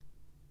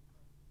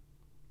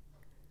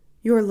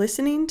You're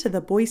listening to the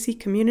Boise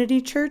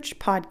Community Church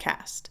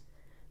podcast.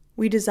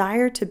 We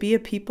desire to be a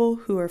people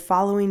who are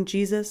following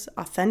Jesus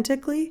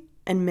authentically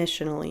and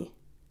missionally.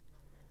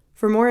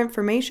 For more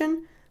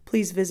information,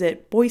 please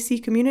visit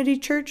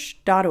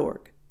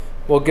boisecommunitychurch.org.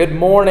 Well, good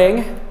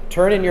morning.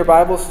 Turn in your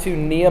Bibles to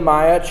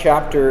Nehemiah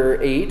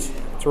chapter 8.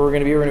 That's where we're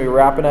going to be. We're going to be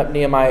wrapping up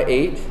Nehemiah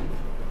 8.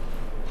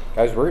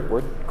 Guys,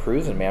 we're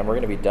cruising, man. We're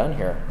going to be done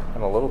here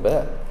in a little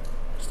bit.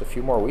 Just a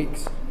few more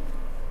weeks.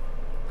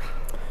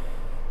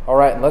 All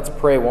right, and let's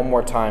pray one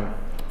more time.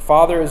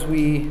 Father, as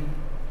we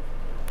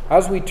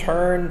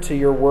turn to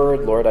your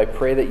word, Lord, I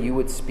pray that you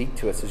would speak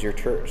to us as your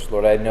church.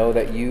 Lord, I know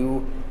that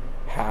you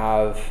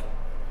have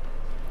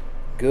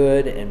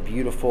good and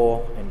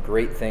beautiful and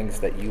great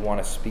things that you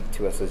want to speak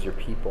to us as your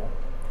people.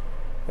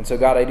 And so,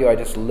 God, I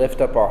just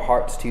lift up our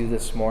hearts to you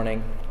this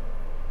morning.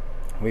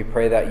 We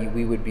pray that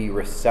we would be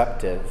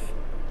receptive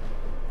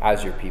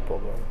as your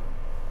people, Lord.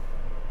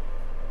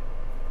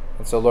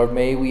 And so, Lord,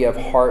 may we have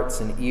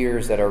hearts and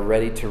ears that are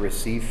ready to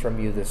receive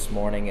from you this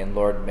morning. And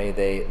Lord, may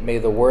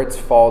the words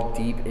fall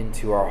deep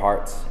into our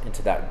hearts,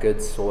 into that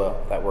good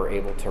soil, that we're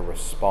able to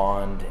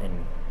respond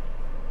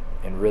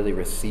and really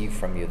receive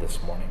from you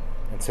this morning.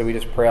 And so we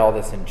just pray all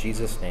this in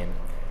Jesus' name.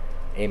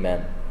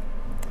 Amen.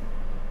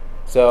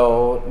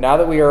 So now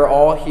that we are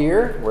all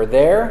here, we're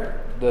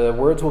there. The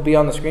words will be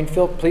on the screen.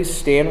 Phil, please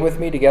stand with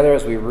me together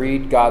as we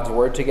read God's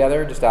word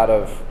together, just out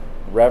of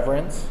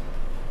reverence.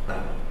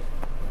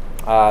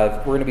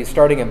 We're going to be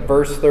starting in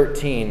verse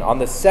 13. On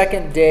the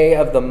second day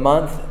of the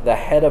month, the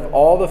head of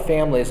all the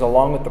families,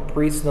 along with the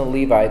priests and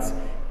the Levites,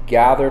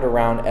 gathered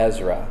around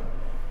Ezra,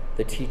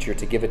 the teacher,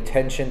 to give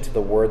attention to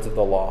the words of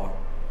the law.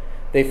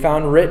 They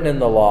found written in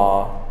the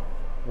law,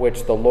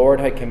 which the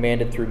Lord had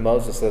commanded through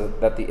Moses,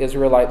 that the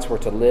Israelites were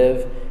to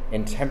live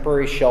in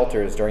temporary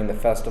shelters during the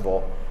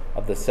festival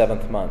of the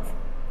 7th month,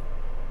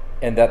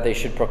 and that they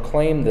should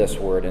proclaim this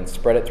word and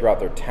spread it throughout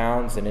their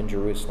towns and in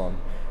Jerusalem.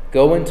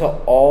 Go into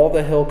all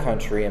the hill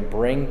country and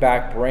bring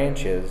back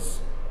branches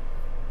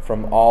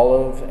from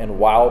olive and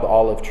wild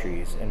olive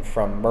trees, and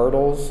from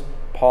myrtles,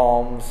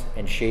 palms,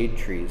 and shade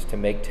trees to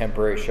make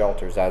temporary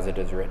shelters, as it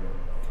is written.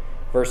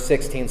 Verse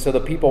 16, so the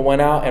people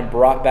went out and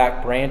brought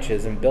back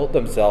branches and built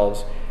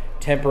themselves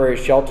temporary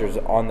shelters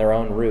on their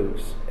own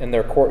roofs, in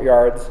their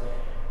courtyards,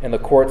 in the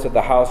courts of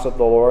the house of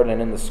the Lord, and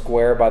in the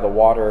square by the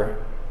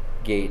Water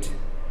Gate,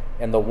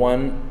 and the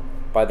one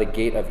by the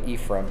Gate of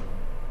Ephraim.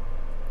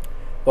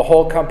 The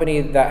whole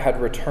company that had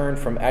returned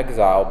from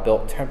exile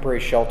built temporary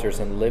shelters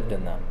and lived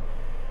in them.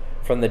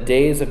 From the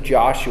days of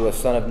Joshua,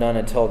 son of Nun,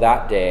 until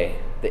that day,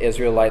 the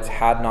Israelites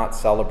had not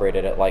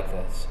celebrated it like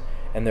this,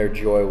 and their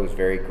joy was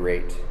very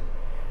great.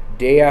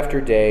 Day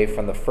after day,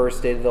 from the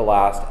first day to the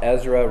last,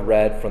 Ezra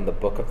read from the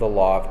book of the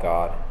law of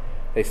God.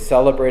 They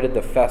celebrated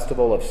the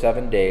festival of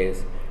 7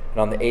 days, and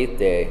on the 8th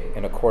day,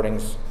 in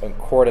accordance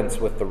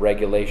with the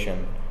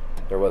regulation,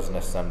 there was an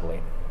assembly.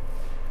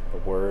 The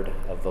word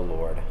of the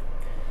Lord.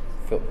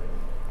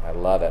 I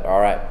love it. All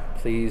right,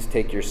 please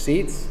take your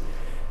seats.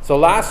 So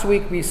last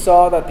week we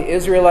saw that the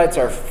Israelites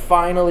are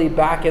finally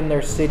back in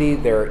their city.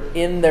 They're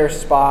in their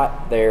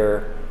spot.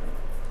 Their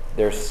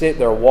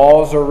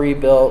walls are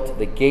rebuilt.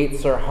 The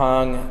gates are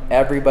hung.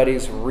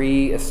 Everybody's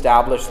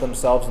re-established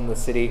themselves in the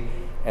city.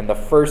 And the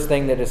first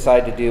thing they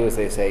decide to do is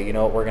they say, you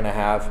know what we're going to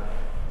have?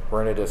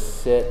 We're going to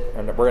just sit.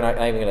 Or we're not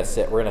even going to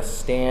sit. We're going to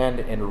stand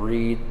and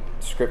read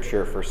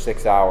Scripture for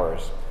 6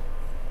 hours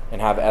and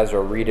have Ezra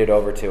read it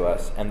over to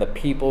us. And the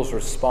people's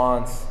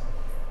response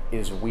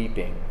is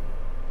weeping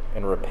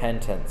and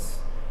repentance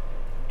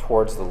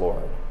towards the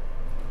Lord.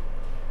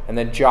 And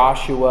then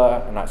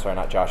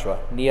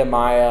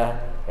Nehemiah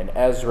and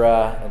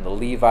Ezra and the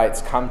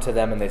Levites come to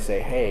them and they say,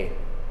 hey,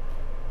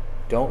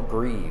 don't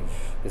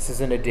grieve. This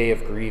isn't a day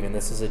of grieving.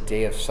 This is a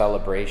day of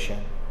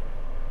celebration,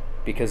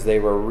 because they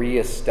were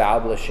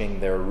reestablishing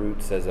their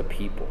roots as a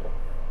people.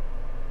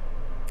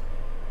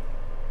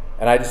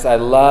 And I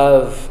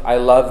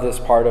love this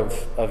part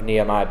of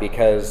Nehemiah,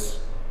 because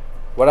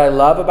what I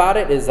love about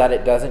it is that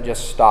it doesn't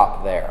just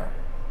stop there.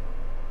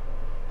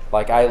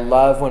 Like, I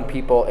love when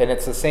people, and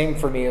it's the same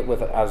for me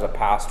as a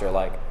pastor,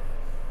 like,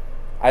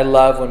 I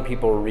love when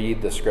people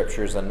read the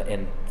scriptures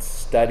and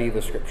study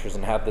the scriptures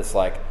and have this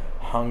like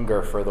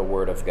hunger for the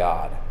word of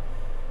God,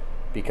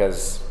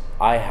 because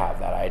I have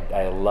that.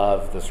 I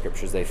love the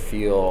scriptures. They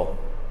feel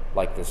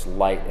like this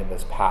light in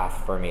this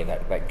path for me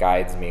that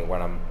guides me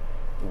when I'm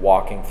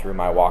walking through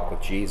my walk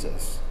with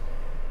Jesus.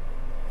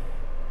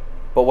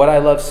 But what I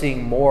love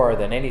seeing more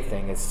than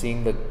anything is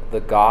seeing the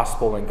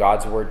gospel and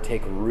God's word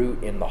take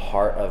root in the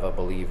heart of a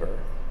believer,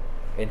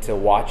 and to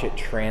watch it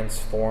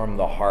transform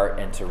the heart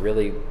and to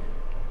really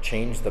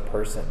change the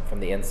person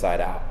from the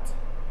inside out.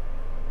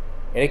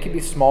 And it can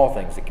be small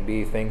things. It can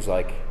be things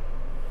like,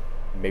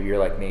 maybe you're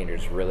like me and you're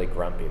just really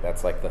grumpy.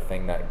 That's like the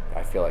thing that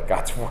I feel like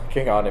God's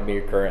working on in me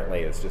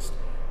currently, is just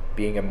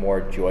being a more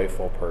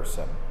joyful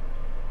person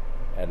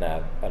and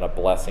a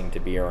blessing to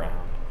be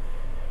around.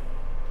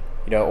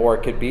 Or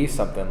it could be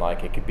something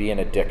like, it could be an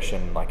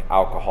addiction like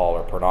alcohol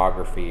or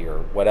pornography or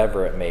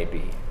whatever it may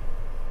be.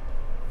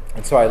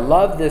 And so I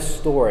love this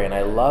story and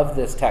I love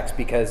this text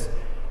because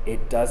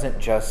it doesn't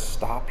just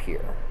stop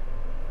here.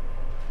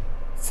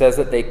 It says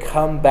that they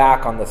come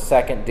back on the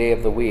second day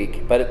of the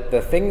week. But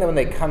the thing that when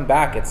they come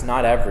back, it's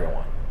not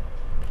everyone.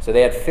 So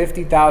they had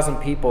 50,000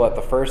 people at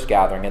the first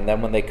gathering, and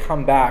then when they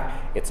come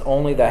back, it's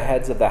only the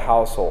heads of the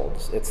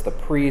households. It's the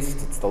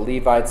priests, it's the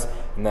Levites,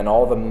 and then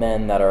all the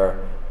men that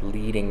are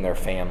leading their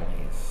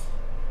families.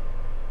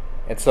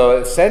 And so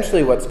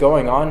essentially what's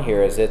going on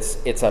here is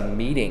it's a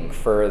meeting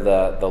for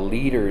the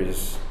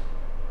leaders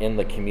in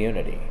the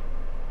community.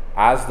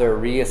 As they're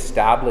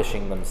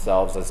reestablishing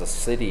themselves as a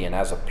city and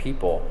as a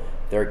people,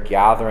 they're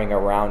gathering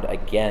around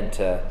again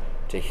to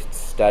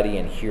study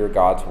and hear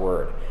God's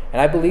word. And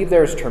I believe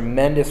there's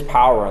tremendous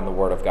power in the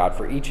Word of God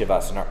for each of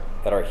us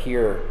that are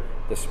here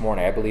this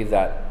morning. I believe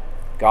that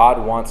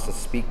God wants to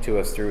speak to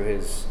us through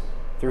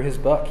His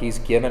book. He's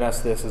given us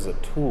this as a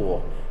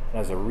tool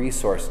and as a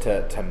resource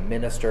to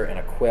minister and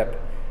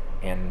equip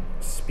and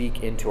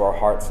speak into our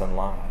hearts and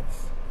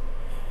lives.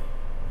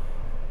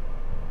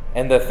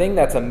 And the thing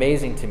that's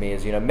amazing to me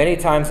is, many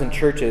times in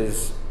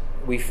churches,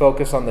 we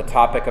focus on the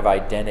topic of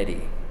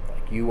identity.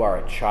 Like, you are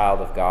a child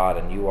of God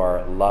and you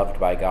are loved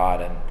by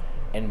God,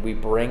 and we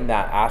bring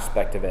that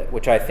aspect of it,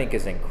 which I think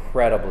is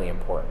incredibly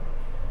important,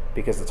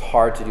 because it's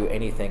hard to do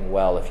anything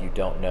well if you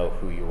don't know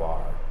who you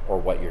are or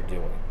what you're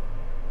doing.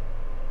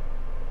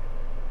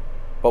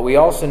 But we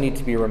also need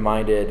to be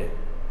reminded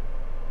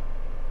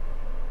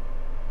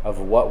of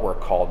what we're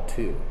called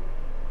to.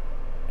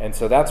 And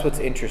so that's what's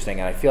interesting,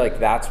 and I feel like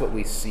that's what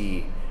we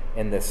see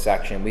in this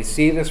section. We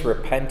see this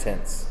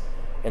repentance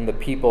in the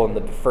people in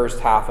the first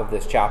half of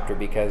this chapter,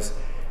 because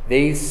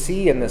they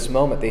see in this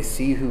moment, they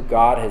see who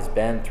God has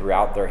been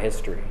throughout their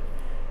history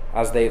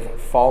as they've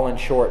fallen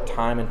short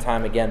time and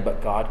time again,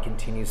 but God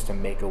continues to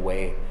make a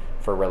way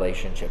for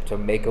relationship, to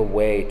make a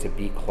way to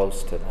be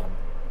close to them.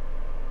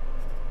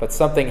 But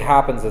something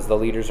happens as the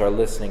leaders are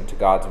listening to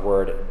God's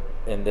word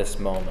in this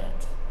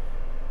moment.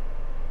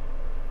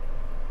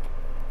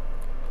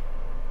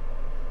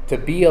 To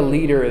be a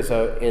leader is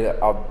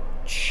a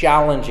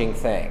challenging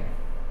thing,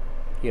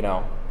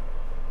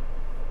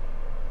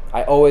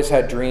 I always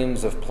had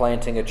dreams of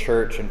planting a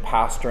church and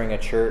pastoring a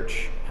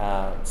church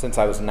since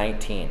I was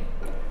 19.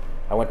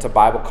 I went to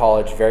Bible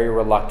college very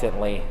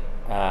reluctantly.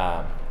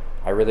 I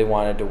really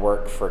wanted to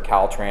work for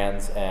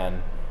Caltrans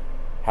and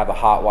have a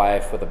hot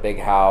wife with a big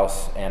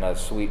house and a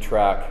sweet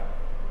truck,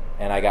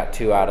 and I got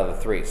 2 out of the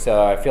 3.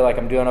 So I feel like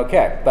I'm doing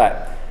okay,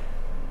 but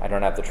I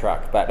don't have the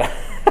truck, but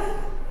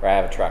or I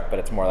have a truck, but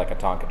it's more like a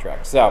Tonka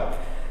truck. So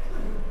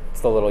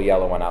it's the little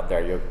yellow one out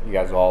there. You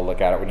guys will all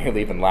look at it when you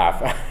leave and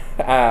laugh.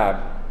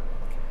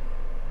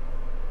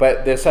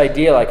 But this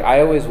idea,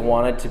 I always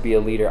wanted to be a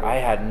leader. I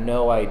had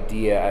no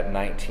idea at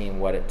 19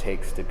 what it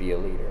takes to be a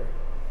leader.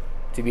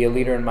 To be a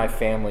leader in my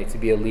family, to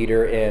be a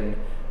leader in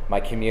my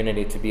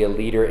community, to be a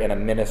leader in a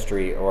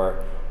ministry,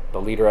 or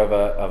the leader of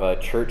a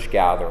church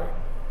gathering.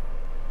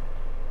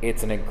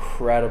 It's an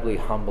incredibly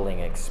humbling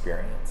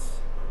experience.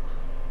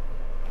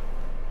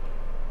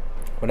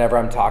 Whenever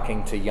I'm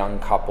talking to young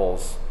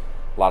couples,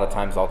 a lot of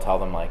times I'll tell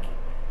them,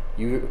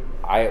 you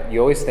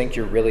always think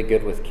you're really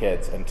good with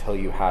kids until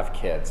you have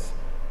kids.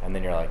 And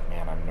then you're like,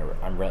 man,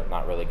 I'm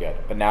not really good.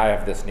 But now I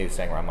have this new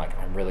saying where I'm like,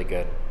 I'm really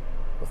good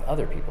with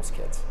other people's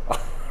kids.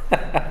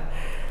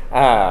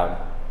 And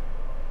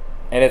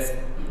it's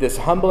this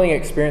humbling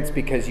experience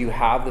because you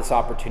have this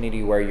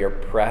opportunity where you're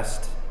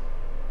pressed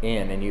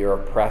in and you're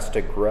pressed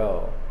to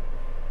grow.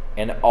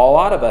 And a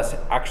lot of us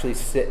actually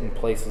sit in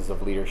places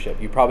of leadership.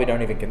 You probably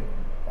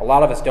a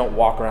lot of us don't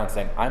walk around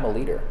saying, I'm a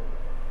leader.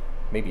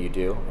 Maybe you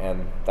do,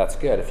 and that's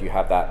good if you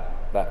have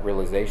that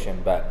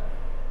realization, but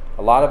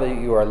a lot of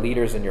you are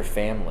leaders in your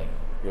family.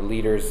 You're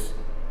leaders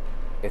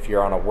if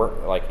you're on a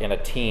work, in a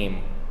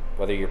team,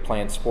 whether you're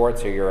playing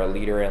sports or you're a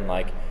leader in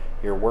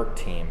your work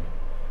team.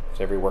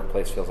 So every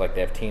workplace feels like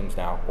they have teams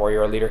now. Or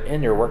you're a leader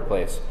in your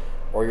workplace,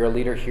 or you're a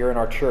leader here in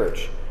our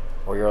church,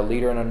 or you're a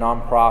leader in a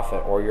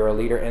nonprofit, or you're a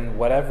leader in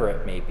whatever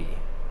it may be.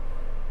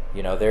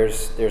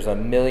 There's a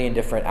million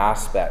different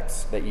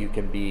aspects that you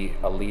can be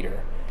a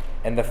leader.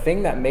 And the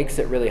thing that makes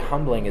it really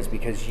humbling is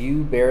because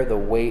you bear the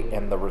weight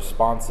and the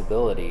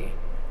responsibility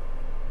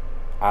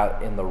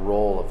in the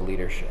role of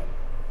leadership.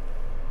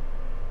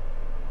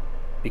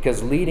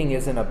 Because leading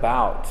isn't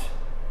about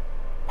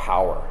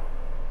power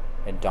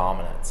and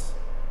dominance.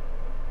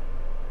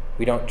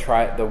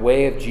 The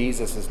way of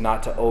Jesus is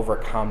not to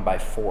overcome by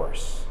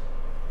force,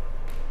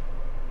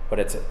 but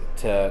it's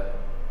to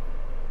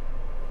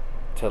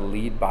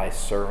lead by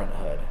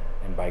servanthood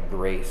and by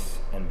grace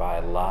and by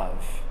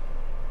love.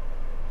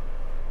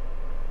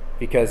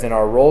 Because in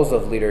our roles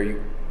of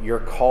leader, you're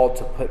called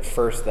to put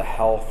first the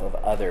health of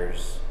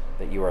others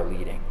that you are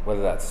leading,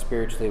 whether that's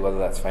spiritually, whether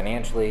that's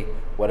financially,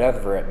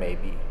 whatever it may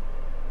be.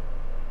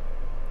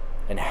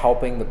 And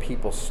helping the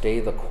people stay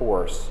the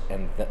course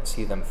and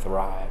see them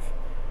thrive.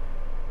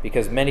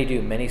 Because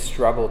many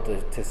struggle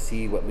to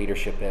see what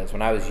leadership is.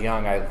 When I was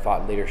young, I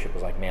thought leadership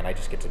was man, I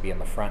just get to be in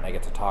the front. I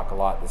get to talk a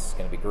lot. This is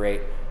going to be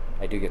great.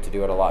 I do get to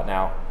do it a lot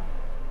now.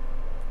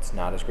 It's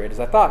not as great as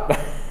I thought.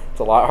 It's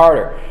a lot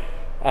harder.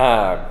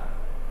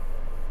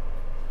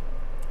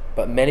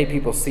 But many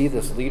people see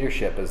this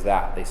leadership as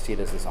that. They see it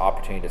as this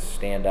opportunity to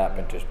stand up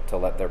and to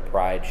let their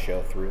pride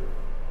show through.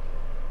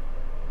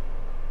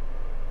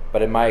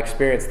 But in my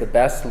experience, the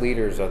best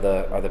leaders are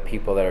the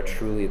people that are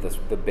truly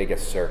the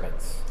biggest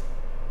servants.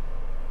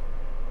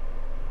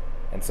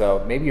 And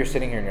so maybe you're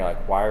sitting here and you're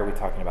like, why are we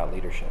talking about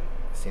leadership?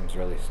 It seems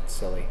really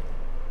silly.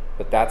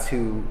 But that's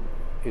who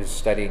is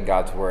studying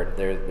God's word.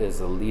 There is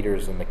the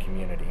leaders in the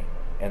community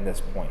in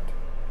this point.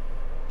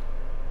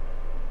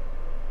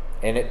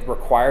 And it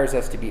requires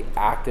us to be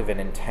active and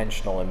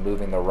intentional in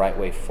moving the right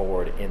way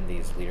forward in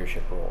these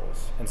leadership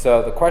roles. And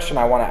so the question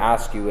I want to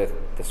ask you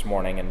this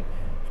morning and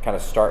kind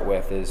of start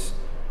with is,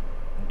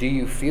 do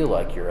you feel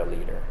like you're a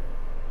leader?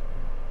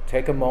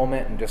 Take a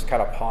moment and just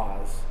kind of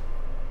pause.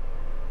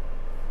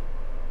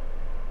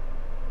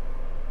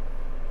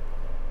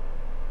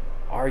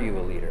 Are you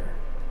a leader?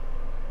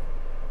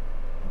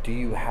 Do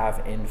you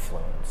have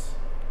influence?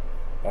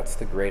 That's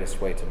the greatest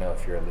way to know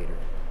if you're a leader.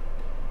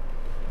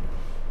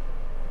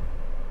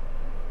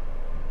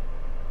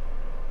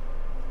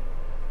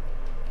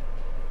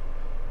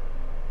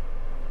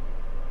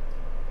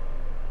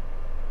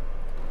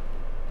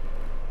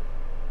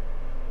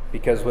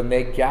 Because when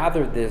they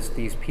gathered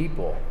these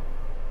people,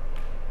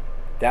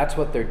 that's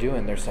what they're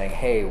doing. They're saying,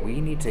 hey,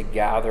 we need to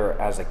gather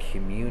as a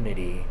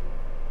community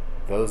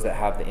those that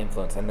have the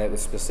influence. And that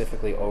was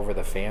specifically over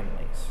the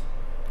families.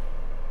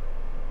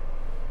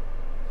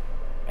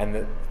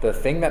 And the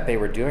thing that they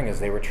were doing is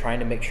they were trying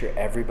to make sure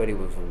everybody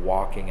was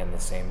walking in the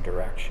same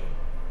direction.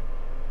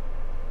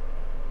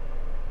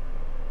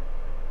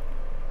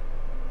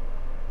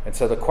 And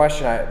so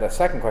the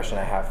second question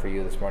I have for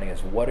you this morning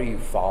is, what are you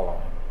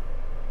following?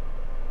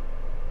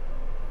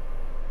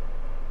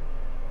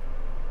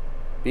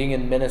 Being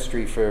in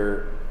ministry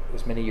for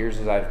as many years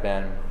as I've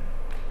been,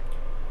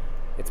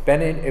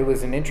 it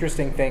was an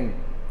interesting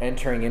thing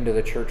entering into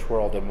the church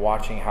world and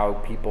watching how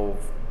people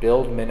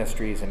build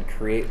ministries and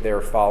create their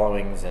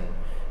followings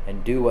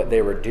and do what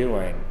they were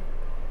doing.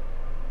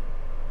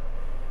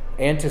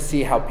 And to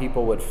see how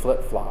people would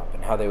flip-flop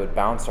and how they would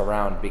bounce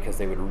around because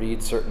they would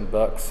read certain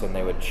books and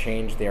they would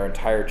change their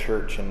entire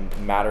church in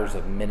matters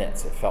of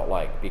minutes, it felt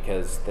like,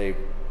 because they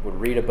would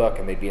read a book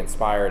and they'd be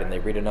inspired, and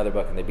they'd read another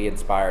book and they'd be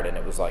inspired, and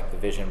it was like the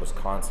vision was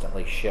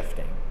constantly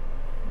shifting.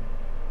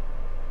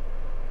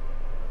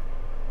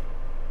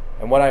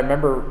 And what I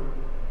remember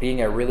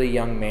being a really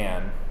young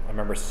man, I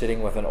remember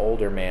sitting with an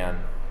older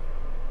man.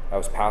 I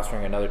was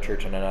pastoring another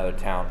church in another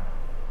town.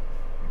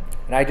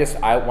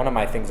 And one of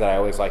my things that I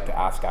always like to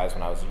ask guys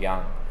when I was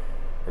young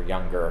or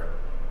younger,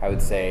 I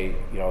would say,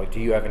 do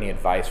you have any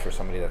advice for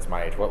somebody that's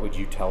my age? What would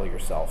you tell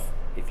yourself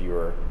if you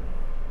were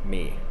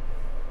me?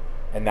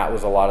 And that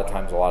was a lot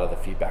of the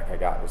feedback I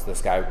got was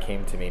this guy who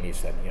came to me and he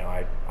said,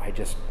 I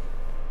just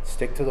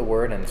stick to the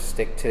word and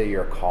stick to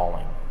your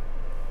calling.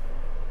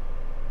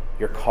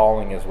 Your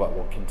calling is what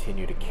will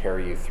continue to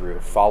carry you through.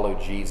 Follow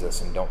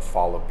Jesus and don't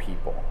follow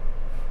people.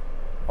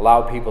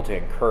 Allow people to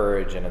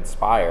encourage and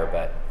inspire,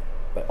 but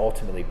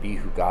ultimately be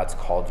who God's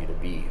called you to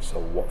be.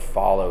 So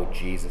follow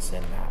Jesus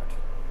in that.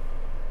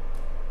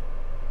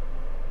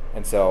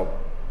 And so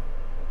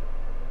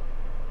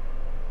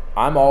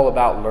I'm all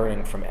about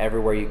learning from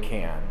everywhere you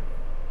can.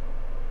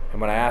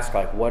 And when I ask,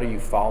 what are you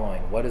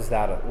following? What is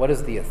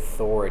the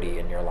authority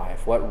in your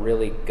life? What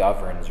really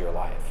governs your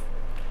life?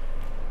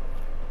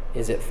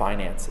 Is it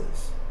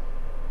finances?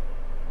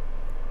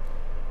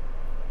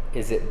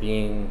 Is it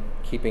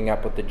keeping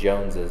up with the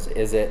Joneses?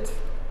 Is it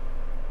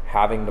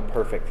having the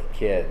perfect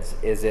kids?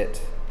 Is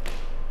it,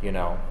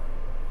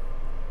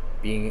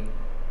 being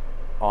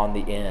on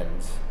the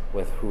ends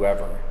with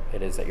whoever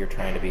it is that you're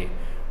trying to be,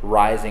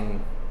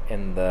 rising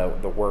in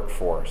the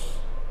workforce?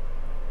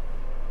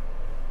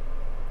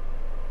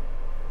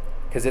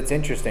 Because it's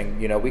interesting,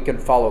 we can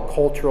follow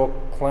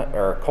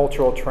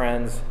cultural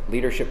trends,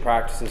 leadership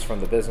practices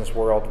from the business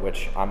world,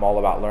 which I'm all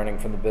about learning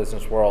from the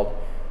business world.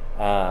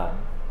 But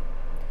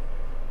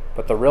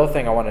the real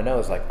thing I want to know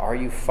is, are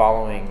you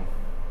following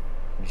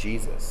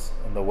Jesus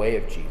and the way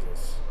of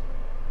Jesus?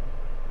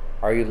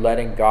 Are you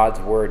letting God's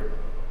word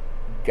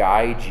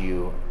guide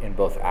you in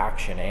both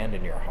action and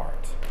in your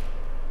heart?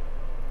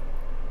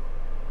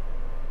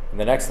 And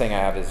the next thing I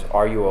have is,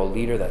 are you a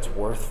leader that's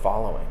worth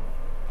following?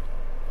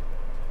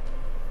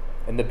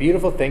 And the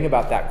beautiful thing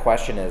about that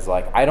question is,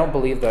 I don't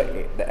believe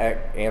the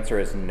answer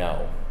is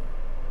no.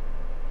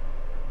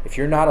 If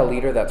you're not a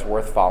leader that's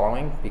worth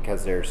following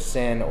because there's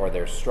sin or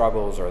there's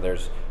struggles or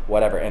there's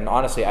whatever, and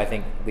honestly, I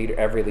think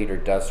every leader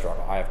does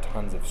struggle. I have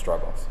tons of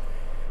struggles.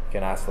 You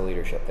can ask the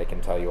leadership; they can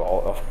tell you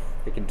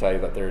they can tell you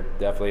that there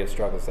definitely is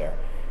struggles there.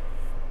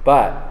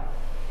 But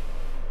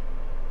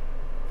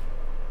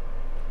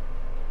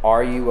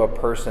are you a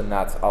person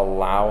that's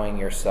allowing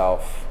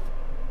yourself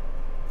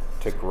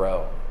to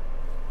grow?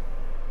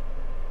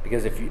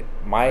 Because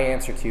my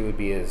answer to you would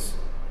be is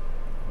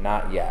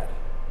not yet.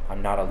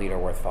 I'm not a leader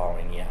worth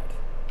following yet.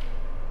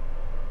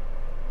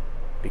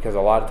 Because a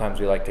lot of times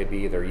we like to be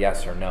either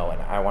yes or no, and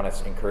I want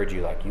to encourage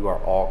you, you are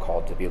all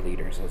called to be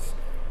leaders.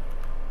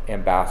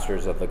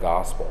 ambassadors of the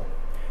gospel.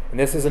 And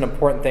this is an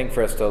important thing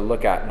for us to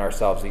look at in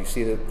ourselves. You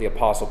see that the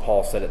Apostle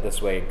Paul said it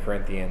this way in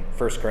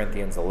 1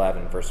 Corinthians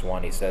 11, verse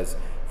 1. He says,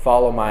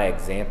 "Follow my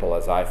example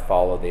as I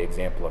follow the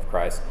example of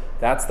Christ."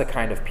 That's the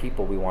kind of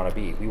people we want to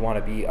be. We want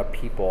to be a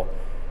people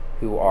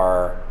who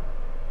are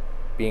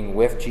being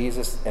with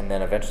Jesus and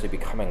then eventually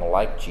becoming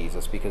like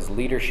Jesus, because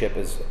leadership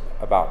is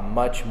about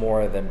much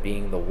more than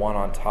being the one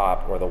on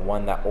top or the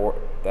one that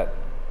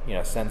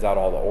sends out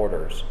all the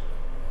orders.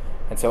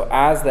 And so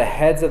as the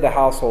heads of the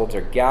households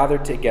are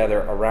gathered together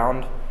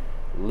around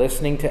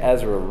listening to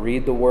Ezra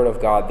read the word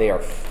of God, they are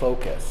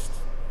focused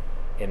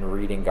in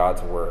reading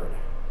God's word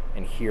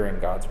and hearing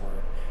God's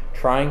word,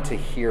 trying to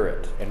hear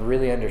it and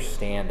really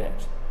understand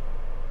it,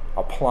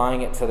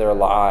 applying it to their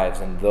lives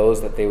and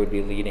those that they would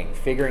be leading,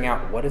 figuring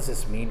out, what does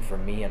this mean for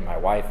me and my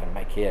wife and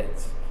my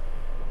kids?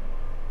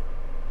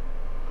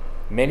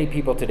 Many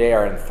people today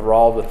are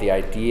enthralled with the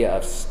idea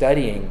of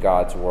studying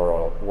God's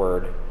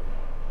word.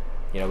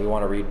 We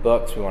want to read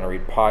books, we want to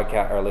read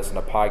podcasts or listen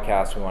to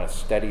podcasts, we want to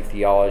study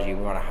theology,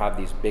 we want to have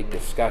these big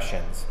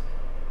discussions.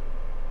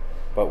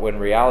 But when in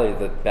reality,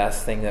 the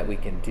best thing that we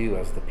can do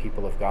as the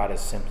people of God is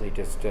simply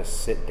just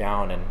sit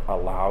down and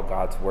allow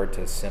God's word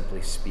to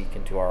simply speak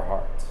into our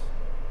hearts.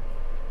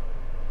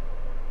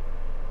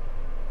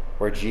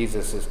 Where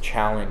Jesus is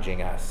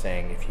challenging us,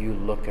 saying, if you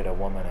look at a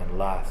woman in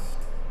lust,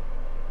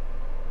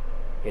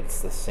 it's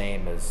the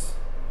same as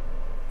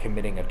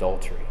committing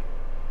adultery.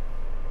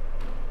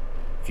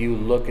 If you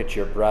look at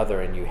your brother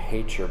and you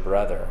hate your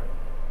brother,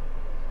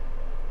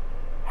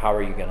 how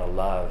are you going to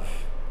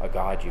love a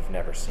God you've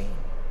never seen?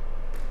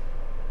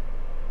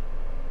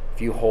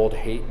 If you hold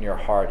hate in your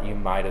heart, you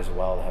might as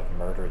well have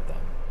murdered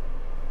them.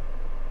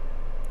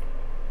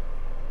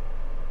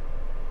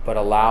 But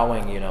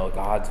allowing,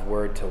 God's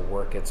word to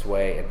work its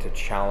way and to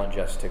challenge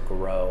us to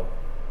grow,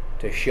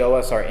 to show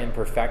us our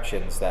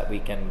imperfections, that we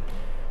can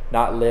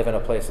not live in a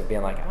place of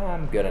being like,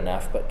 I'm good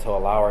enough, but to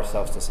allow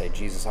ourselves to say,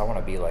 Jesus, I want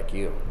to be like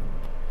you.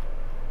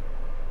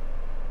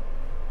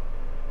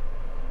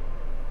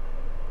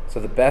 So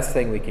the best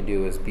thing we can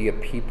do is be a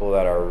people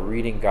that are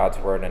reading God's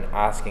word and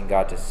asking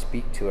God to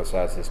speak to us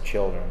as his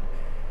children.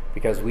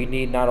 Because we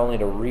need not only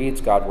to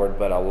read God's word,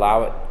 but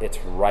allow it its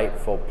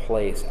rightful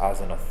place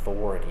as an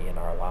authority in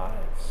our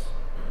lives.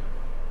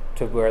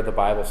 To where the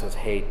Bible says,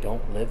 hey,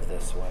 don't live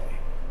this way.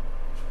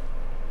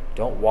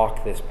 Don't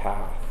walk this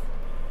path.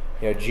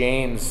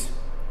 James,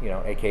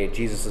 aka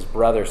Jesus'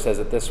 brother, says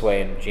it this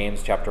way in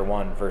James chapter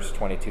 1, verse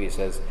 22. He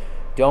says,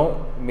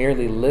 don't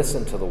merely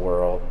listen to the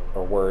word. I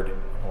don't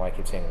know why I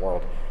keep saying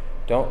world.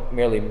 Don't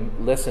merely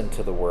listen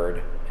to the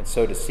word and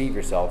so deceive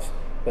yourselves,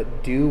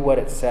 but do what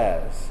it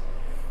says.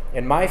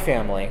 In my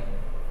family,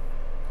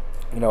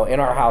 in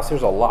our house,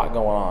 there's a lot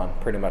going on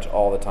pretty much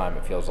all the time,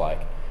 it feels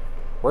like.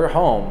 We're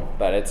home,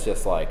 but it's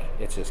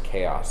just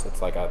chaos.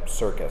 It's like a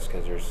circus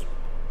because there's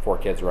 4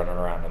 kids running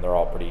around and they're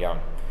all pretty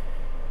young.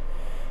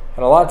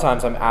 And a lot of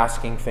times I'm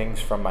asking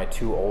things from my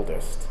 2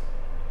 oldest.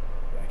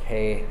 Like,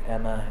 hey,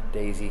 Emma,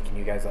 Daisy, can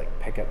you guys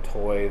pick up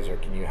toys, or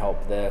can you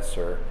help this,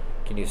 or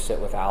can you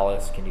sit with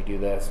Alice? Can you do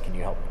this? Can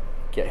you help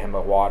get him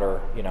a water?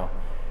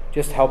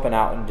 Just helping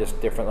out in just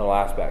different little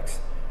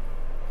aspects.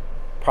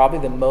 Probably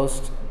the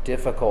most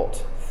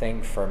difficult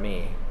thing for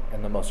me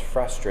and the most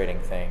frustrating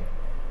thing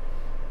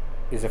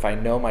is if I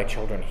know my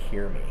children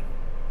hear me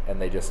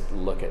and they just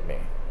look at me.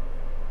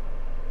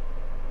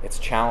 It's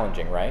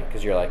challenging, right?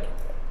 Because you're like,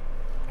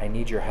 I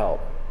need your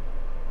help.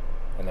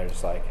 And they're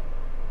just like,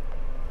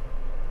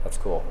 that's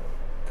cool.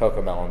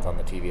 Cocomelon's on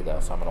the TV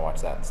though, so I'm going to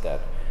watch that instead.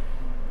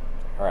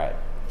 All right.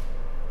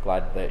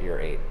 Glad that you're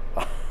 8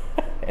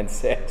 and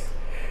 6.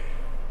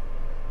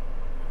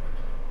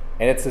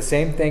 And it's the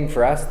same thing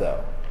for us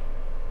though.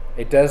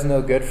 It does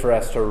no good for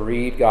us to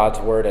read God's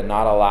word and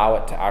not allow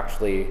it to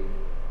actually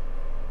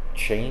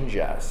change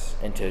us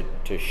and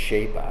to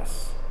shape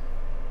us.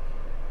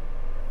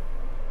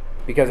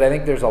 Because I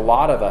think there's a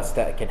lot of us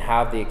that can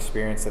have the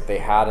experience that they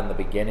had in the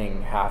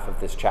beginning half of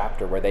this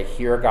chapter, where they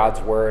hear God's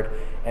word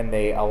and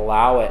they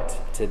allow it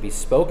to be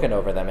spoken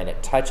over them, and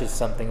it touches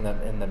something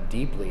in them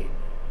deeply,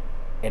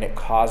 and it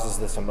causes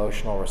this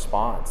emotional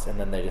response, and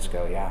then they just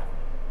go, yeah,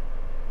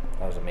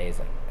 that was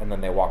amazing. And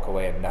then they walk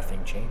away and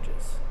nothing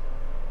changes.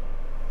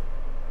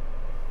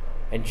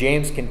 And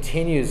James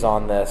continues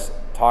on this,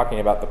 talking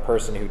about the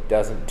person who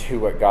doesn't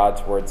do what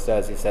God's word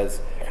says. He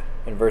says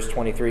in verse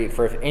 23,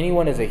 for if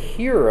anyone is a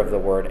hearer of the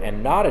word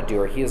and not a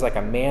doer, he is like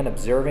a man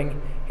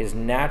observing his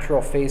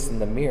natural face in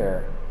the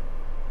mirror.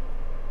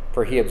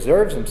 For he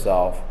observes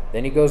himself,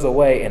 then he goes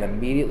away and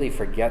immediately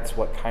forgets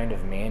what kind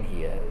of man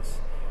he is.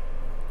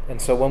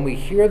 And so when we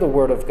hear the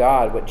word of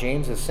God, what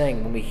James is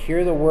saying, when we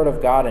hear the word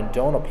of God and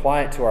don't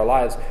apply it to our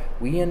lives,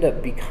 we end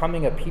up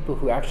becoming a people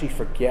who actually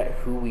forget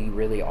who we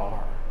really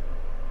are.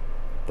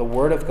 The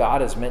word of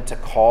God is meant to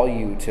call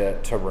you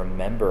to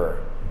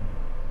remember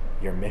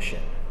your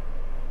mission,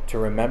 to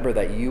remember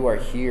that you are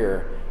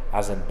here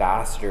as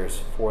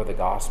ambassadors for the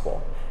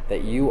gospel,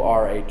 that you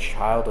are a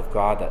child of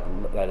God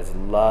that is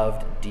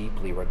loved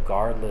deeply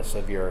regardless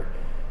of your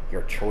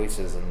your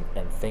choices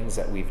and things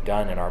that we've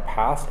done in our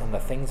past and the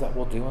things that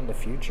we'll do in the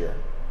future.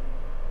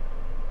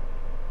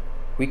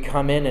 We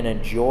come in and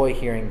enjoy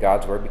hearing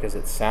God's word because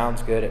it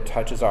sounds good, it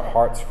touches our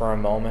hearts for a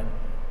moment,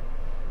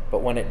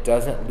 but when it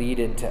doesn't lead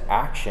into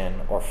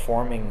action or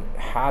forming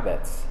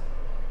habits,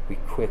 we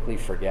quickly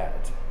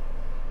forget.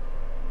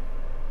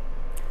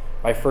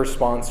 My first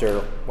sponsor,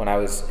 when I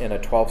was in a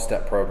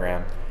 12-step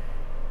program,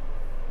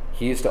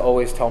 he used to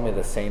always tell me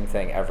the same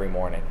thing every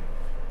morning.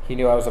 He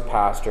knew I was a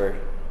pastor.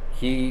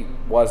 He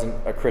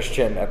wasn't a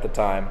Christian at the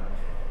time.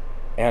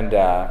 And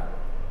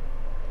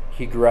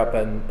he grew up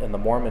in the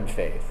Mormon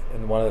faith.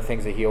 And one of the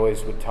things that he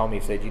always would tell me,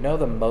 he said, you know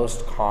the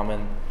most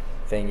common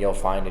thing you'll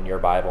find in your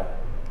Bible?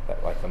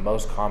 Like the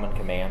most common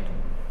command?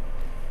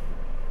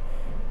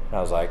 And I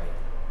was like,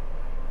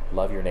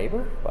 love your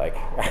neighbor? Like,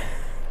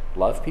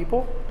 love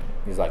people?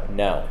 He's like,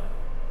 no.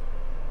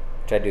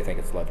 Which I do think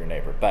it's love your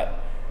neighbor.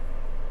 But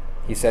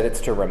he said it's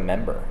to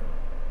remember.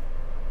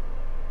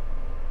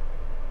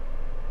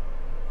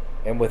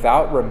 And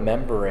without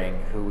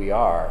remembering who we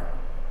are,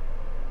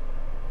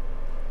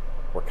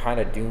 we're kind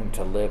of doomed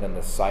to live in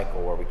this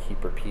cycle where we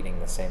keep repeating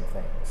the same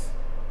things.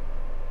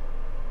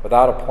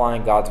 Without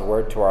applying God's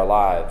word to our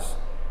lives,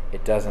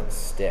 it doesn't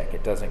stick.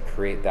 It doesn't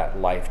create that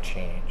life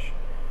change.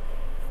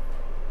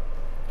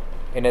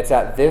 And it's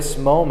at this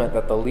moment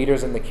that the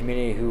leaders in the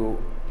community who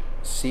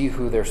see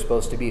who they're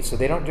supposed to be, so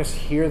they don't just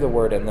hear the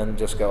word and then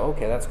just go,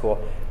 okay, that's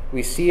cool.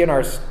 We see in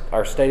our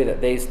study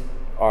that they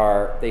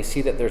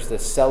see that there's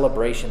this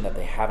celebration that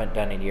they haven't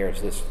done in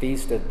years, this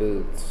Feast of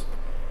Booths.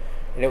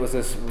 And it was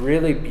this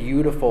really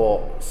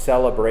beautiful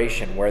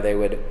celebration where they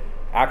would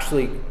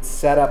actually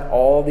set up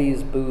all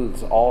these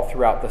booths all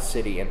throughout the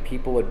city, and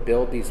people would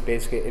build these,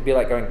 basically, it'd be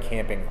like going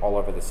camping all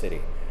over the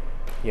city.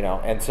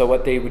 And so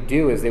what they would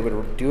do is they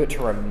would do it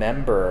to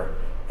remember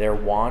their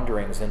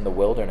wanderings in the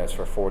wilderness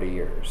for 40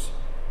 years.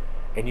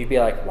 And you'd be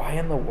like, why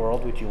in the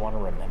world would you want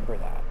to remember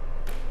that?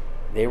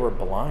 They were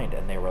blind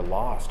and they were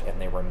lost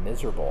and they were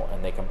miserable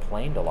and they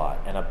complained a lot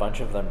and a bunch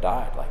of them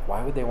died. Like,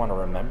 why would they want to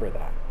remember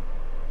that?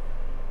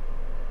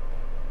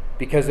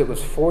 Because it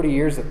was 40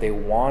 years that they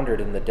wandered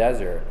in the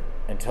desert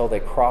until they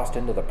crossed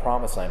into the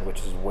promised land,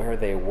 which is where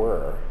they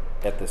were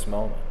at this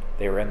moment.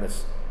 They were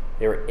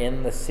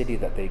in the city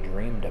that they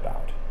dreamed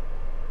about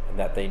and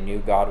that they knew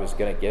God was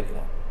going to give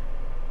them.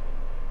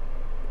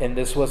 And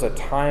this was a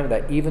time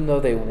that even though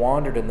they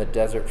wandered in the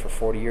desert for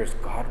 40 years,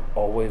 God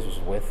always was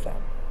with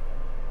them,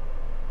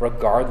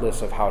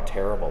 regardless of how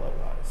terrible it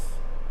was.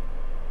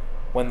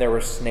 When there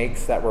were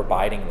snakes that were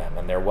biting them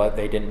and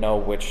they didn't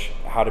know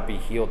how to be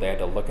healed, they had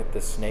to look at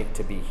the snake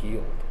to be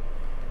healed.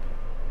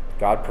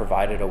 God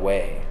provided a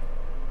way.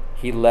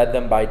 He led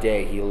them by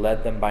day. He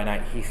led them by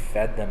night. He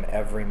fed them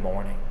every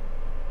morning.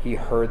 He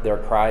heard their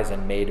cries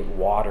and made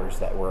waters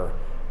that were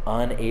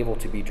unable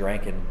to be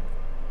drank and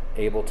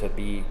able to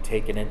be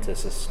taken in to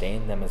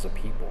sustain them as a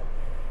people.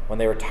 When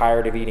they were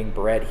tired of eating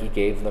bread, he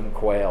gave them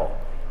quail.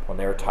 When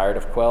they were tired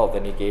of quail,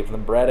 then he gave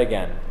them bread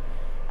again.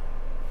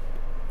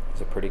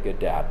 He's a pretty good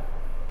dad.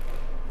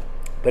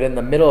 But in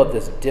the middle of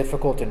this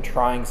difficult and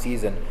trying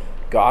season,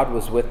 God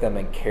was with them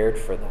and cared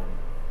for them.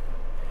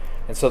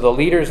 And so the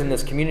leaders in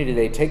this community,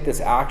 they take this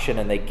action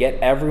and they get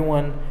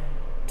everyone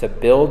to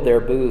build their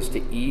booths,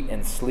 to eat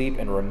and sleep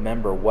and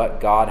remember what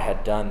God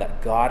had done,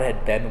 that God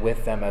had been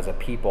with them as a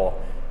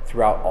people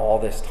throughout all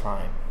this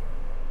time.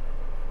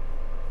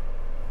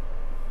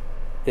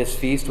 This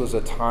feast was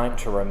a time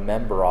to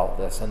remember all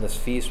this, and this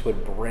feast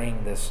would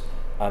bring this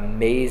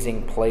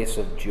amazing place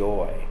of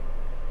joy.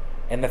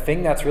 And the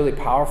thing that's really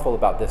powerful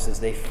about this is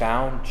they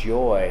found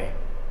joy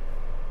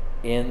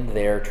in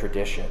their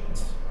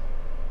traditions.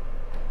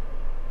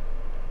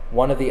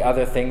 One of the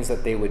other things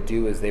that they would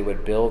do is they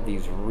would build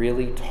these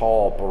really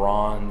tall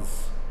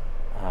bronze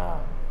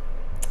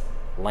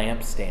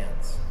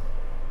lampstands,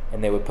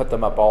 and they would put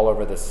them up all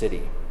over the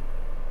city.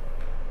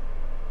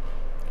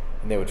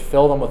 And they would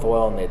fill them with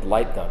oil and they'd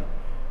light them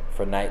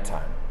for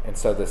nighttime. And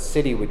so the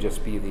city would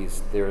just be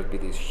there would be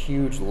these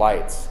huge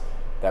lights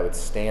that would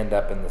stand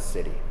up in the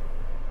city.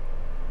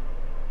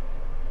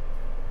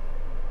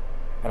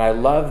 And I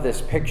love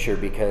this picture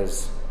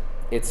because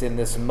it's in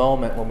this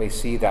moment when we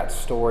see that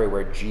story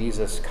where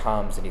Jesus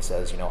comes and he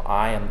says,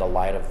 I am the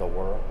light of the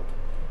world.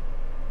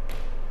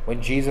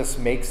 When Jesus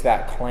makes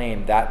that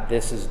claim, that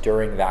this is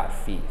during that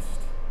feast.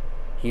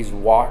 He's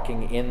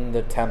walking in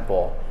the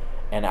temple,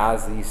 and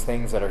as these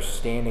things that are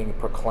standing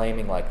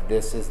proclaiming like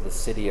this is the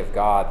city of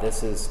God,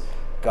 this is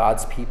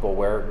God's people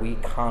where we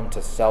come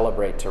to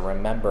celebrate, to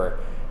remember,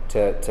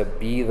 to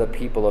be the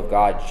people of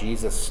God.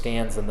 Jesus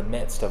stands in the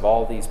midst of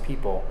all these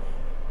people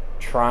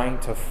trying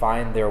to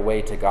find their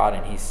way to God,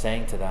 and he's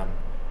saying to them,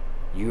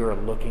 you are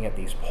looking at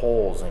these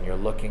poles and you're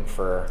looking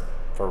for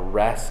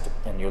rest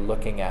and you're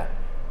looking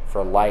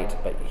for light,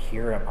 but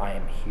I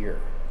am here.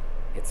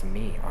 It's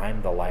me.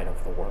 I'm the light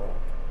of the world.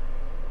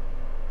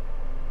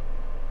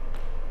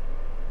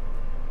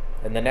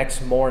 And the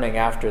next morning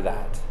after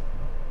that,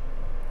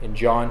 in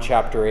John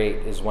chapter 8,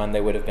 is when they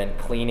would have been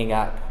cleaning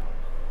up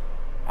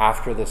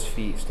after this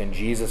feast. And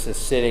Jesus is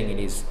sitting and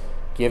he's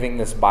giving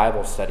this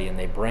Bible study, and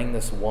they bring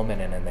this woman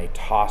in and they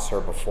toss her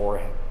before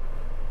him.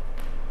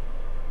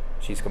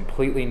 She's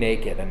completely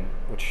naked, and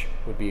which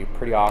would be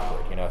pretty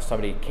awkward. If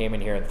somebody came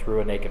in here and threw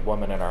a naked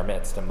woman in our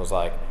midst and was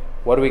like,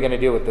 what are we going to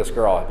do with this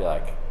girl? I'd be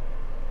like,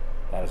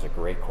 that is a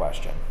great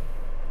question.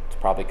 Let's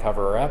probably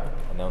cover her up,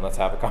 and then let's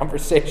have a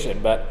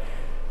conversation. But,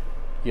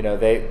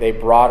 they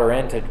brought her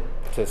in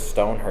to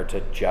stone her,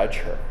 to judge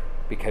her,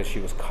 because she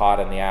was caught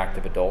in the act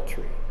of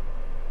adultery.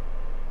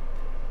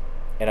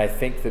 And I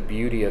think the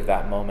beauty of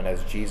that moment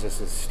as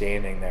Jesus is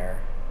standing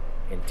there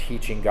and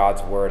teaching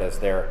God's word, as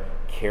they're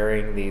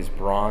carrying these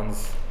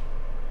bronze,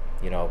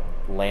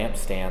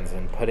 lampstands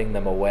and putting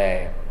them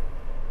away,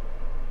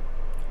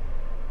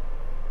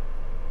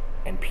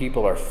 and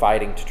people are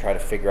fighting to try to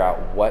figure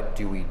out, what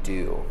do we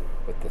do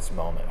with this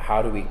moment?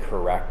 How do we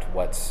correct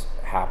what's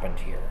happened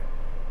here?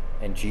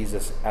 And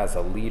Jesus, as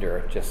a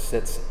leader, just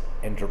sits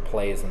and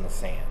plays in the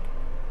sand.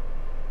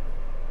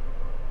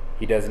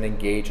 He doesn't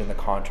engage in the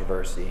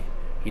controversy.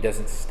 He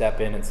doesn't step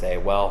in and say,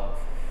 well,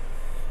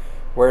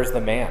 where's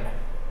the man?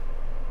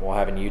 Well,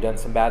 haven't you done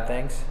some bad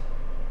things?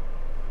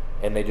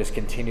 And they just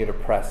continue to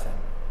press him.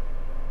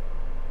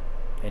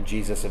 And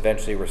Jesus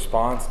eventually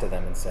responds to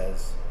them and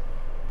says,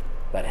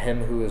 let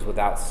him who is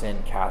without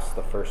sin cast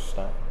the first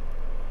stone.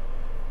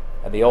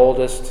 And the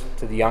oldest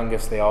to the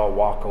youngest, they all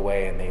walk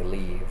away and they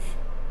leave.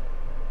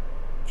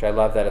 Which I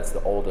love that it's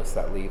the oldest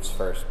that leaves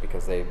first,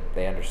 because they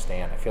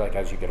understand. I feel like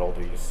as you get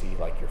older, you see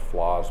your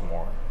flaws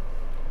more.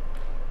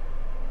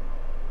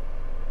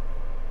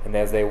 And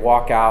as they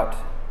walk out,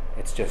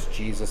 it's just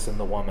Jesus and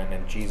the woman,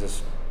 and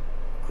Jesus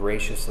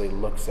graciously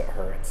looks at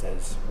her and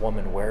says,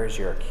 woman, where is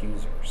your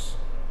accusers?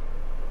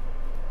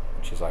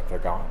 And she's like, they're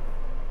gone.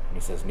 And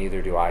he says,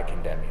 neither do I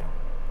condemn you.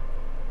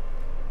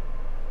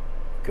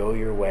 Go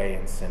your way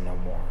and sin no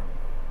more.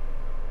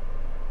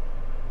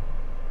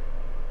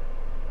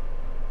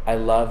 I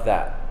love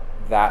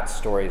that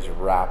story is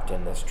wrapped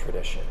in this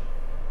tradition.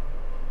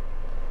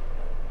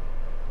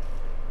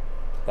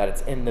 That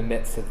it's in the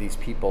midst of these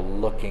people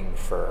looking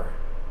for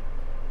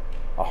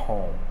a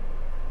home,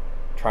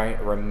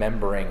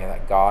 remembering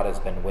that God has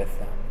been with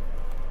them.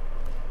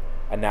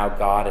 And now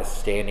God is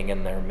standing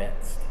in their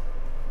midst.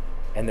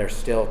 And they're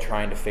still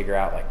trying to figure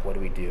out, what do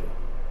we do?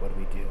 What do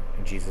we do?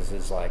 And Jesus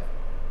is like,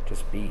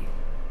 just be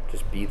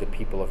the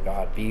people of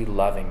God. Be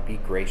loving, be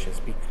gracious,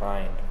 be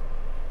kind.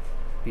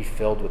 Be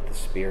filled with the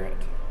Spirit.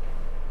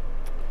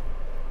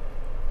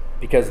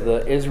 Because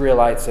the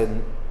Israelites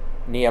in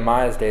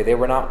Nehemiah's day, they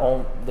were not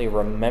only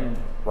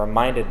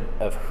reminded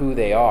of who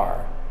they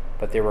are,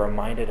 but they were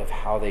reminded of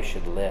how they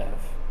should live.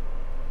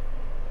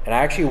 And I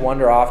actually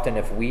wonder often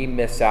if we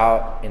miss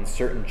out in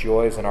certain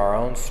joys in our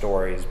own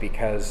stories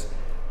because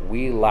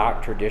we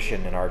lack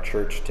tradition in our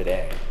church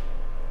today.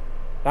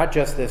 Not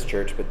just this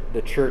church, but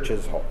the church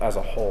as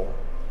a whole.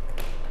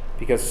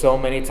 Because so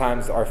many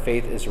times our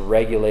faith is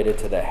regulated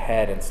to the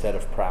head instead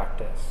of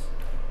practice.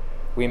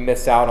 We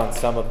miss out on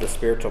some of the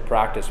spiritual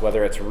practice,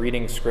 whether it's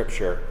reading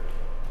scripture,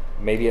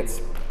 maybe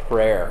it's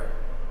prayer,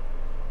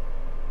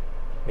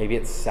 maybe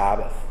it's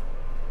Sabbath.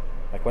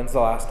 When's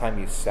the last time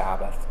you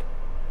Sabbathed?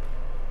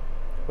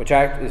 Which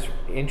is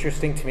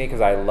interesting to me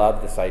because I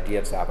love this idea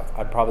of Sabbath.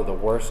 I'm probably the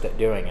worst at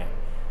doing it.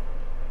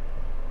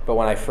 But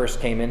when I first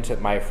came into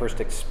it, my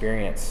first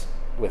experience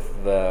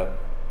with the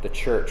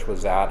church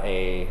was at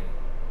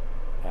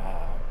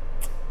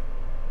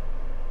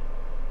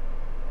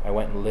I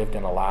went and lived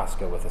in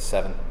Alaska with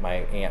my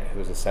aunt who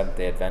was a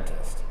Seventh-day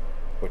Adventist,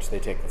 which they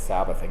take the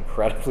Sabbath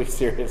incredibly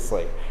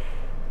seriously.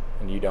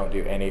 And you don't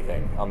do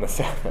anything on the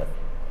Sabbath.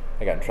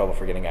 I got in trouble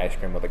for getting ice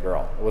cream with a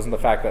girl. It wasn't the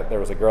fact that there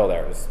was a girl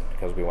there, it was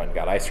because we went and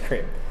got ice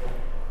cream.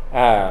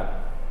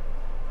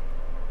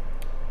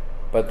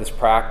 But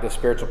the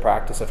spiritual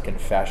practice of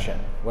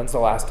confession. When's the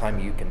last time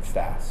you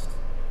confessed?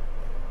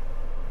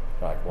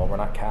 You're like, well, we're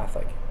not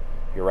Catholic.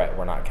 You're right,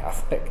 we're not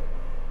Catholic.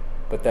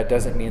 But that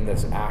doesn't mean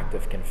this act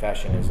of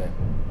confession isn't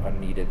a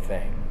needed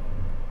thing.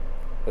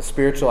 The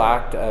spiritual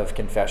act of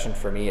confession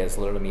for me is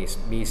literally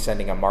me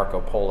sending a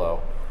Marco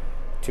Polo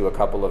to a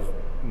couple of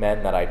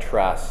men that I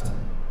trust,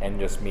 and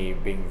just me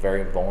being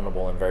very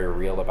vulnerable and very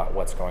real about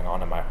what's going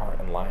on in my heart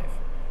and life.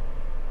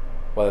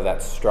 Whether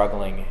that's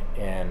struggling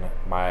in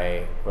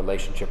my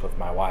relationship with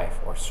my wife,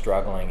 or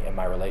struggling in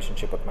my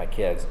relationship with my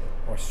kids,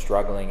 or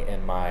struggling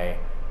in my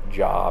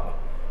job,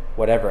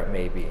 whatever it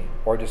may be,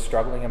 or just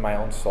struggling in my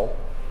own soul,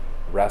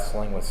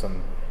 wrestling with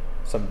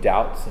some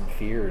doubts and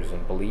fears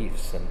and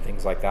beliefs and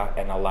things like that,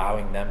 and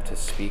allowing them to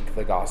speak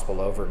the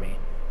gospel over me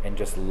and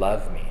just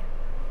love me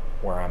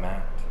where I'm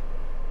at.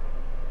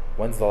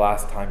 When's the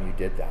last time you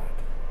did that?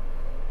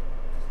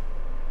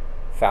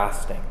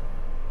 Fasting.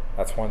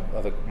 That's one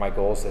of my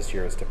goals this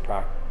year, is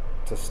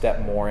to step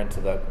more into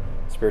the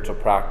spiritual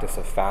practice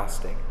of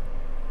fasting.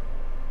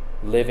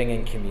 Living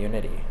in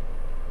community,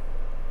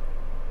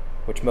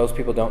 which most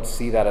people don't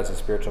see that as a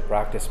spiritual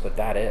practice, but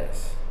that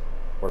is,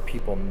 where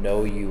people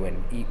know you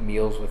and eat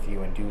meals with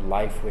you and do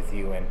life with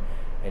you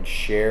and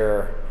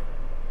share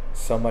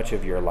so much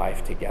of your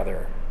life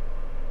together.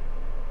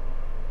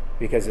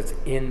 because it's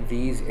in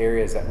these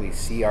areas that we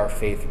see our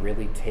faith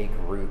really take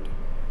root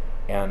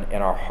and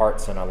in our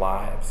hearts and our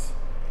lives.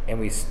 And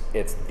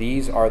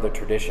these are the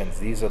traditions,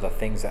 these are the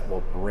things that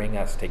will bring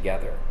us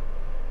together.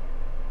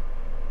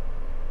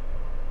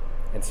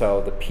 And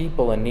so the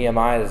people in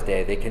Nehemiah's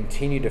day, they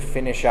continue to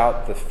finish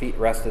out the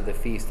rest of the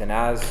feast. And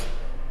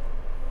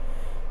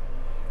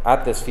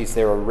at this feast,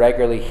 they were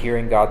regularly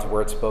hearing God's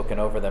word spoken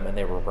over them, and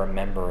they were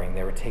remembering.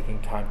 They were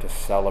taking time to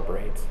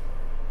celebrate.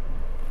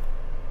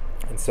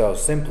 And so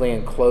simply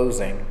in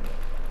closing,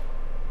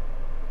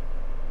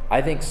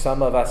 I think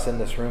some of us in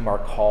this room are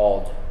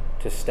called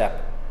to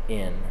step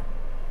in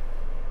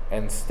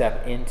and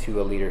step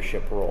into a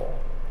leadership role.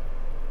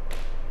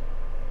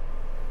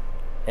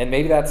 And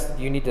maybe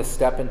you need to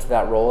step into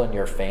that role in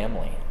your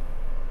family.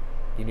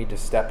 You need to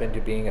step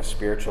into being a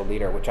spiritual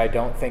leader, which I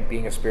don't think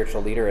being a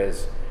spiritual leader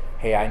is,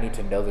 hey, I need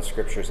to know the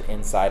scriptures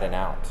inside and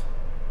out.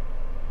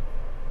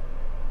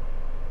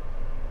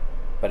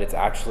 But it's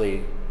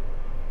actually,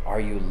 are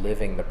you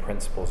living the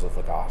principles of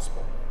the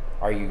gospel?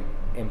 Are you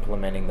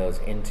implementing those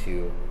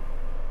into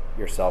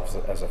yourselves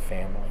as a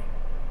family?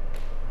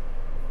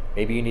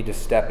 Maybe you need to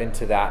step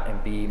into that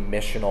and be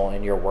missional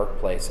in your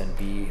workplace and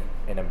be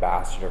an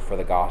ambassador for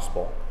the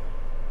gospel.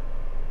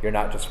 You're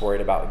not just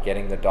worried about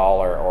getting the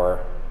dollar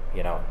or,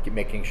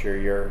 making sure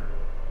your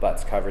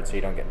butt's covered so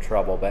you don't get in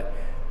trouble, but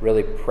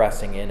really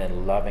pressing in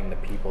and loving the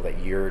people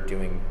that you're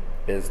doing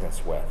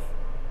business with,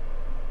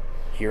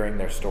 hearing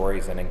their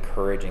stories and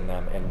encouraging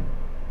them and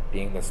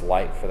being this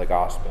light for the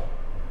gospel,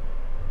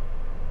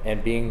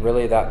 and being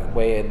really that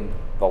way in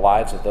the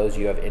lives of those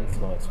you have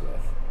influence with.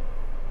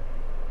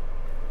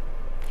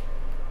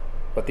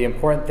 But the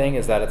important thing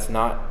is that it's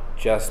not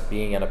just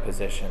being in a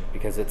position,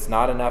 because it's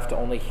not enough to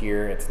only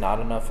hear, it's not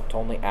enough to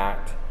only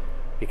act,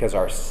 because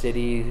our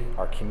city,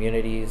 our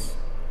communities,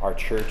 our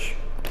church,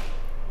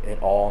 it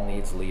all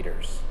needs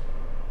leaders.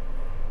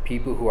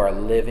 People who are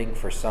living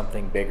for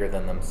something bigger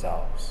than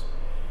themselves.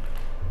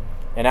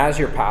 And as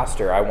your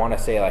pastor, I want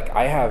to say,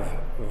 I have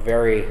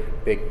very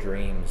big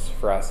dreams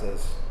for us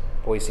as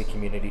Boise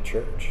Community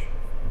Church.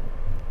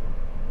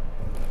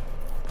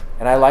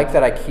 And I like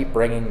that I keep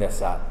bringing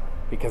this up,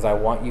 because I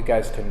want you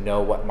guys to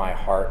know what my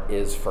heart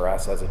is for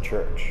us as a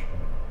church.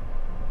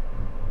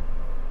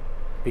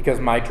 Because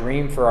my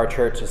dream for our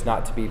church is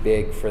not to be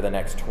big for the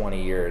next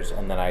 20 years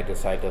and then I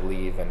decide to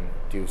leave and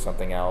do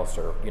something else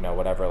or,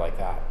 whatever like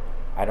that.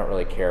 I don't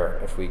really care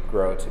if we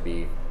grow to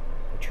be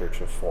a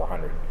church of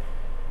 400.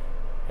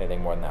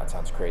 Anything more than that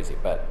sounds crazy.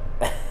 But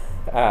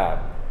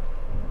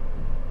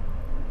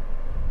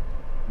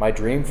my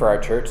dream for our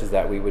church is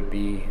that we would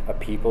be a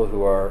people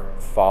who are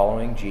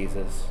following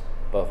Jesus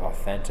both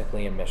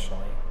authentically and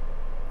missionally,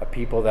 a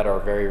people that are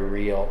very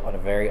real and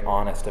very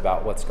honest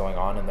about what's going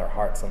on in their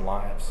hearts and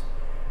lives,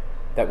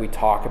 that we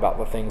talk about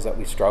the things that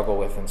we struggle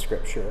with in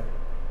Scripture,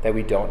 that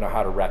we don't know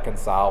how to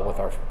reconcile with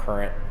our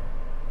current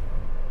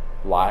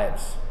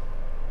lives,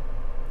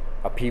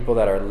 a people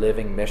that are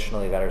living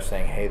missionally, that are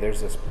saying, hey, there's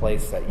this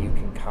place that you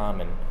can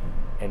come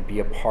and be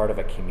a part of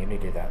a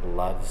community that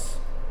loves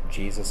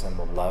Jesus and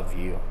will love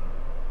you.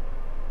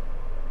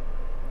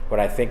 When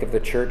I think of the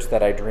church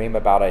that I dream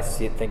about,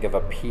 think of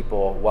a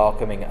people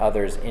welcoming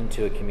others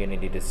into a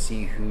community to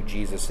see who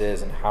Jesus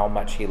is and how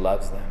much he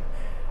loves them.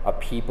 A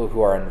people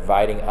who are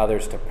inviting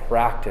others to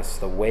practice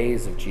the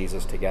ways of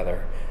Jesus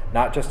together.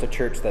 Not just a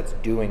church that's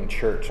doing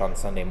church on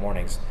Sunday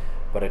mornings,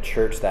 but a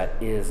church that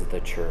is the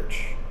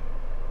church.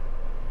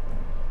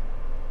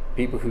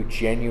 People who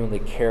genuinely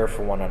care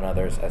for one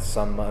another, as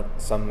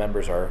some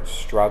members are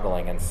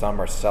struggling and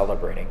some are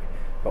celebrating,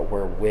 but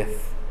we're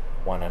with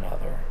one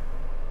another.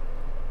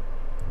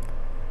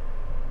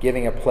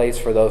 Giving a place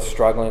for those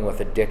struggling with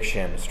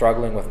addiction,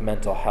 struggling with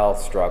mental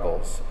health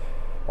struggles,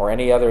 or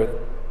any other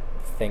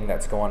thing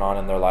that's going on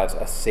in their lives,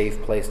 a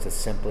safe place to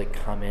simply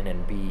come in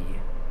and be.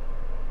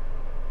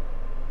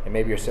 And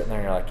maybe you're sitting there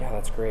and you're like, yeah,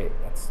 that's great.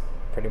 That's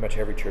pretty much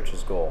every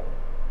church's goal.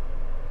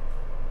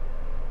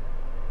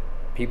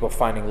 People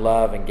finding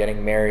love and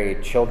getting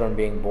married, children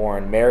being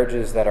born,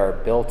 marriages that are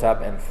built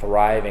up and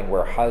thriving,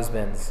 where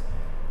husbands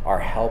are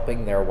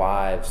helping their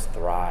wives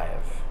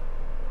thrive.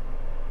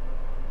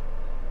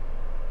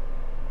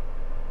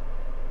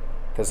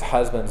 Because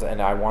husbands,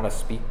 and I want to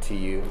speak to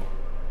you,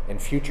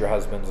 and future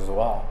husbands as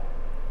well,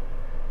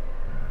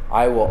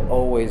 I will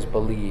always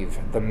believe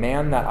the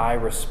man that I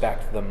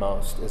respect the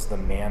most is the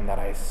man that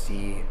I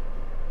see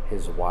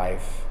his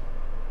wife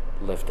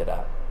lifted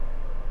up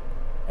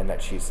and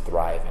that she's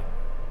thriving.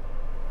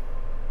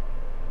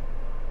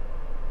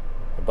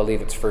 I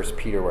believe it's 1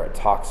 Peter where it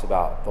talks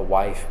about the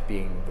wife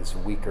being this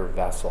weaker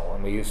vessel.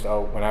 And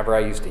whenever I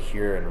used to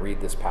hear and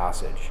read this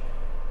passage,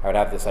 I would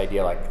have this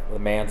idea like the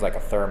man's like a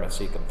thermos,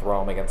 so you can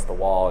throw him against the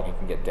wall and you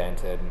can get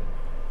dented.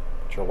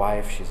 But your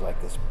wife, she's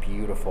like this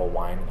beautiful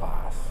wine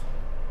glass,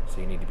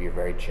 so you need to be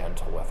very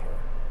gentle with her.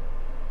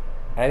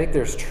 And I think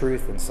there's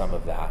truth in some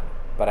of that,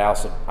 but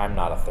I'm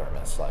not a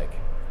thermos. Like,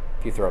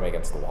 if you throw me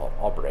against the wall,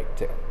 I'll break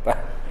too. But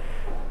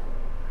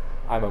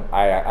I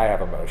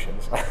have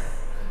emotions,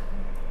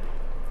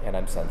 and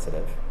I'm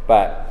sensitive.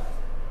 But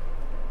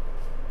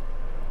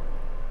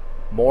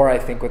more I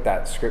think what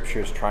that scripture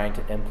is trying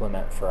to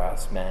implement for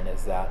us men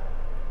is that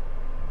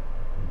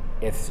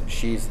if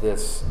she's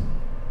this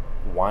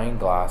wine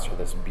glass or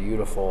this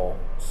beautiful,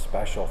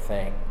 special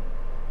thing,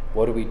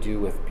 what do we do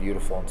with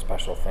beautiful and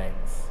special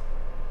things?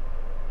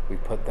 We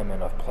put them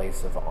in a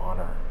place of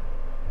honor,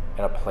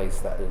 in a place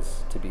that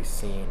is to be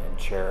seen and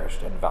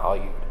cherished and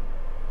valued.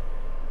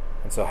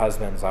 And so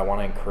husbands, I want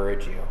to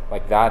encourage you.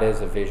 Like, that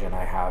is a vision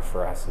I have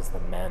for us as the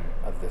men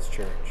of this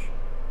church.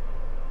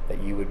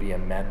 That you would be a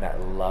men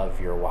that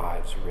love your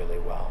wives really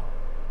well.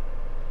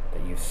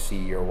 That you see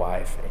your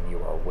wife and you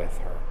are with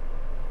her.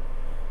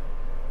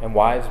 And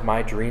wives,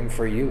 my dream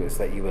for you is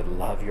that you would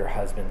love your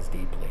husbands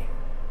deeply.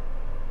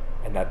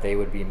 And that they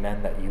would be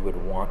men that you would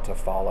want to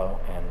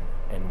follow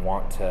and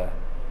want to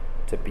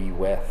be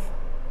with.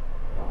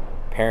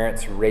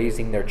 Parents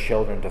raising their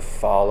children to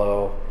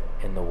follow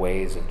in the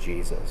ways of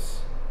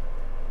Jesus.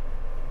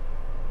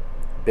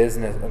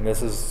 Business, and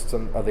this is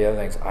some of the other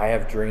things. I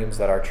have dreams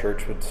that our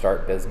church would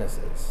start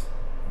businesses,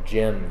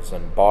 gyms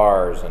and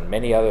bars and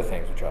many other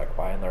things, which are like,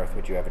 why on earth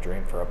would you have a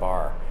dream for a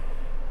bar?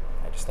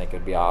 I just think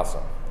it'd be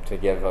awesome to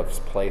give a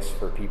place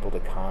for people to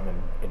come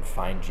and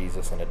find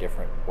Jesus in a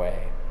different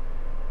way.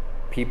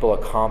 People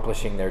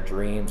accomplishing their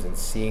dreams and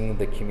seeing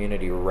the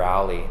community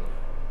rally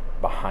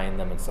behind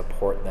them and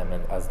support them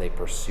as they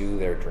pursue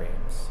their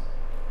dreams.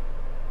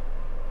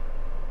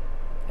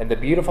 And the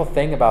beautiful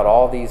thing about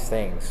all these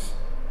things,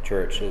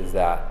 church, is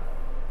that,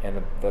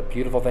 and the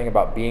beautiful thing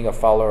about being a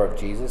follower of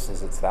Jesus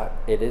is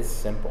it is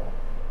simple.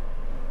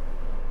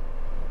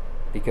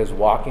 Because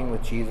walking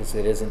with Jesus,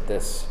 it isn't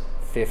this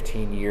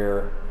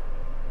 15-year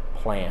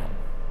plan.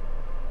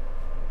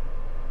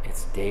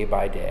 It's day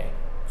by day,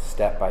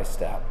 step by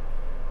step.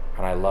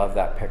 And I love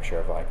that picture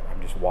of like,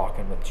 I'm just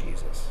walking with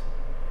Jesus.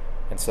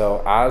 And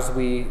so as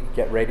we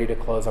get ready to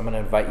close, I'm going to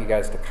invite you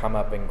guys to come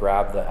up and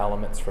grab the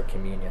elements for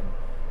communion.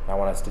 I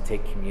want us to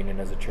take communion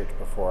as a church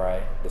before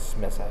I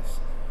dismiss us.